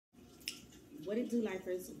What it do,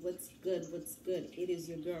 lifers? What's good? What's good? It is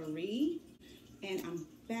your girl Ree, and I'm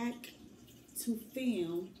back to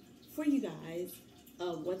film for you guys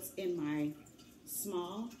what's in my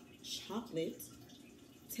small chocolate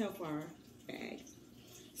Telfar bag.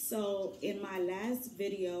 So in my last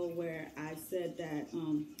video where I said that,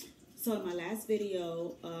 so in my last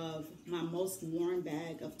video of my most worn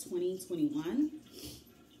bag of 2021,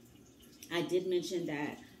 I did mention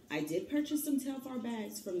that I did purchase some Telfar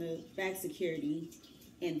bags from the bag security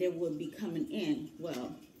and they would be coming in.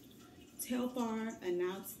 Well, Telfar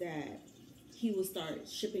announced that he will start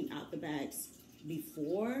shipping out the bags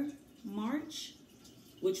before March,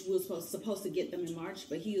 which we were supposed to get them in March,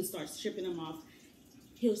 but he'll start shipping them off.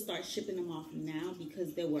 He'll start shipping them off now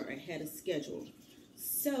because they were ahead of schedule.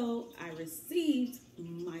 So I received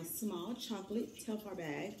my small chocolate Telfar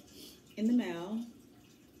bag in the mail.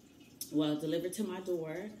 Well, delivered to my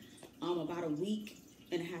door about a week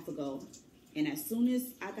and a half ago. And as soon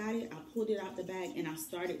as I got it, I pulled it out the bag and I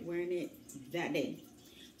started wearing it that day.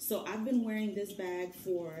 So I've been wearing this bag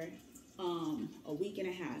for a week and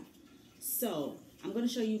a half. So I'm going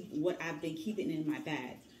to show you what I've been keeping in my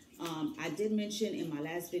bag. I did mention in my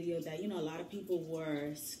last video that, you know, a lot of people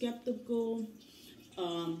were skeptical.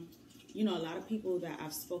 You know, a lot of people that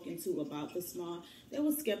I've spoken to about the small, they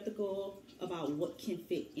were skeptical about what can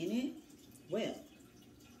fit in it. Well,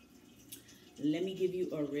 let me give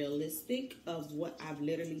you a realistic of what I've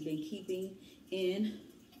literally been keeping in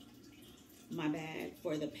my bag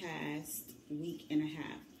for the past week and a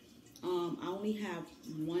half. I only have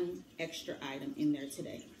one extra item in there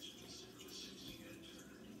today.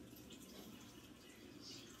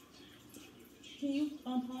 Can you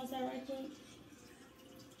pause that right quick?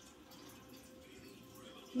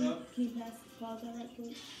 Can you pause that right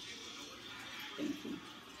quick? Thank you.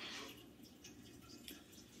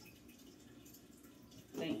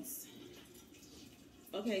 Thanks.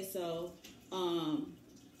 Okay, so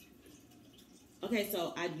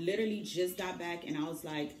I literally just got back and I was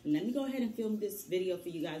like, let me go ahead and film this video for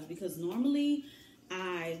you guys because normally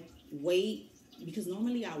I wait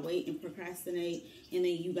and procrastinate and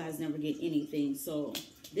then you guys never get anything. So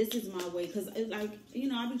this is my way because, like, you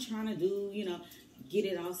know, I be trying to do, you know, get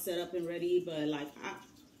it all set up and ready, but like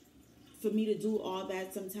for me to do all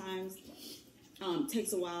that sometimes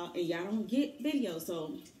takes a while and y'all don't get videos.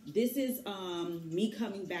 So this is me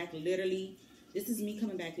coming back literally. This is me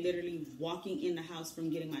coming back literally walking in the house from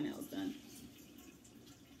getting my nails done.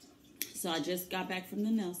 So I just got back from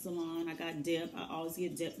the nail salon. I got dip. I always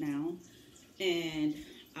get dip now. And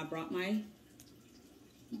I brought my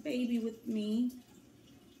baby with me.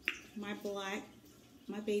 My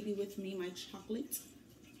baby with me, my chocolate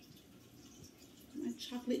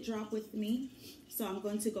drop with me. So I'm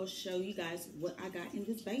going to go show you guys what I got in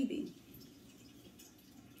this baby.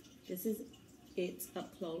 This is it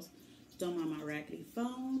up close. Don't mind my raggedy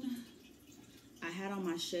phone. I had on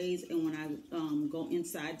my shades, and when I go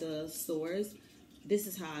inside the stores, this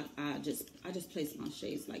is how I just place my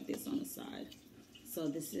shades like this on the side. So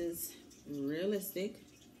this is realistic.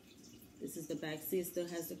 This is the back. See, it still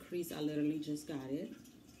has the crease. I literally just got it.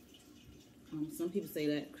 Some people say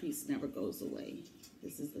that crease never goes away.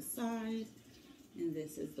 This is the side, and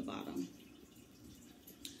this is the bottom.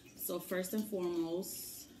 So first and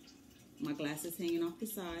foremost, my glasses hanging off the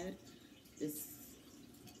side. This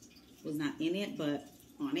was not in it, but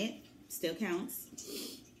on it still counts.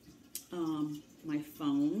 My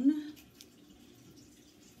phone.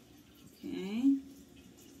 Okay.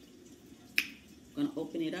 I'm gonna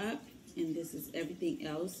open it up. And this is everything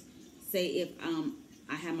else. Say if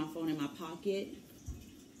I have my phone in my pocket,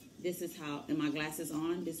 this is how, and my glasses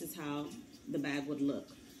on, this is how the bag would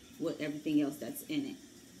look with everything else that's in it.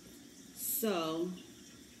 So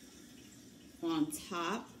on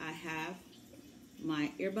top, I have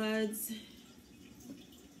my earbuds.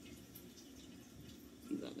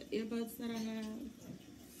 These are the earbuds that I have.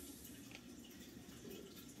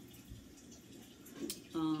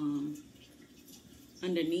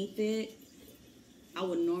 Underneath it, I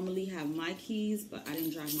would normally have my keys, but I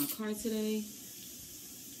didn't drive my car today.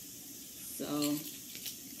 So,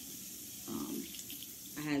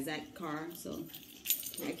 I had that car, so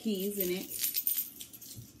I had keys in it.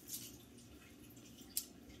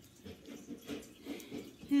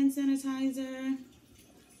 Hand sanitizer.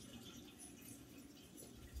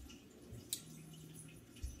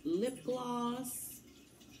 Lip gloss.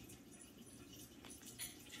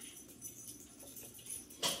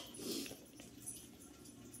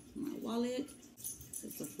 Wallet.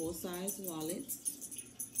 It's a full-size wallet.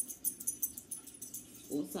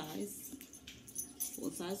 Full-size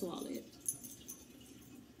wallet.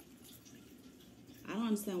 I don't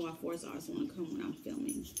understand why 4 stars want to come when I'm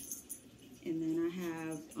filming. And then I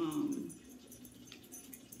have,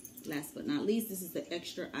 last but not least, this is the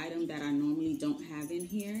extra item that I normally don't have in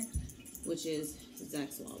here, which is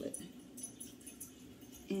Zach's wallet.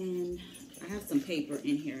 And I have some paper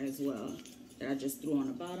in here as well that I just threw on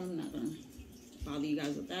the bottom. Not gonna bother you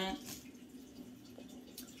guys with that.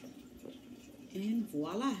 And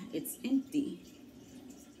voila, it's empty.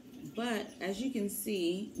 But as you can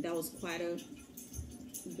see, that was quite a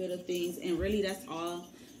bit of things, and really that's all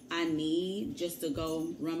I need just to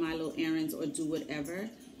go run my little errands or do whatever.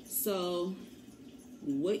 So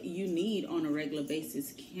what you need on a regular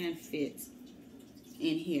basis can fit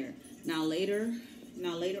in here. Now later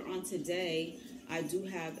on today, I do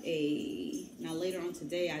have a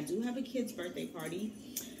kid's birthday party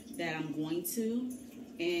that I'm going to.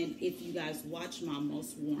 And if you guys watch my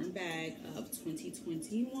most worn bag of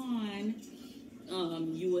 2021,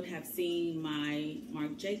 you would have seen my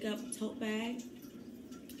Marc Jacob tote bag.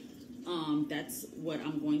 That's what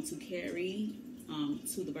I'm going to carry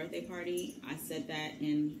to the birthday party. I said that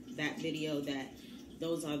in that video that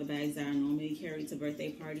those are the bags that I normally carry to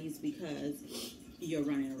birthday parties because you're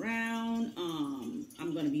running around.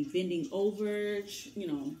 I'm going to be bending over, you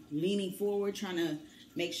know, leaning forward, trying to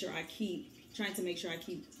make sure I keep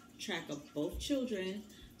track of both children.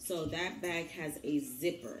 So that bag has a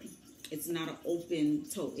zipper. It's not an open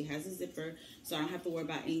tote. It has a zipper, so I don't have to worry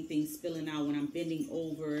about anything spilling out when I'm bending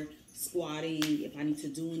over, squatting, if I need to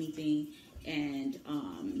do anything. And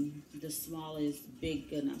the small is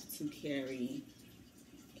big enough to carry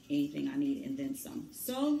anything I need and then some.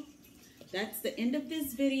 So that's the end of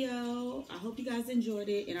this video. I hope you guys enjoyed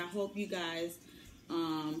it, and I hope you guys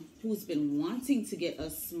who's been wanting to get a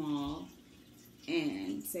small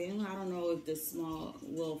and saying, I don't know if the small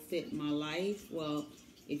will fit my life. Well,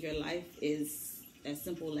 if your life is as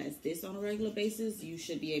simple as this on a regular basis, you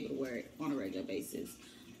should be able to wear it on a regular basis.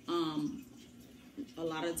 A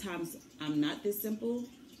lot of times I'm not this simple,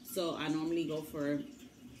 so I normally go for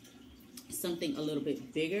something a little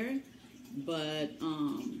bit bigger. But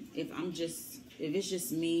if it's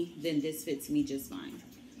just me, then this fits me just fine.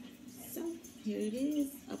 So here it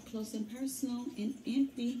is, up close and personal and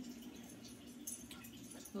empty.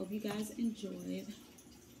 Hope you guys enjoyed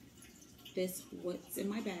this what's in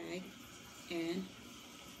my bag. And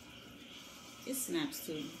it snaps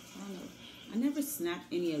too. I don't know. I never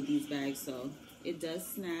snapped any of these bags, so it does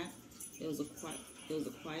snap. It was a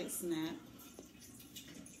quiet snap.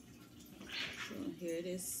 So here it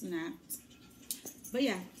is snapped. But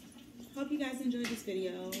yeah, hope you guys enjoyed this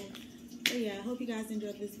video.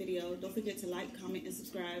 Don't forget to like, comment, and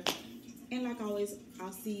subscribe. And like always,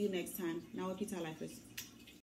 I'll see you next time. Now, Wakita Lifers.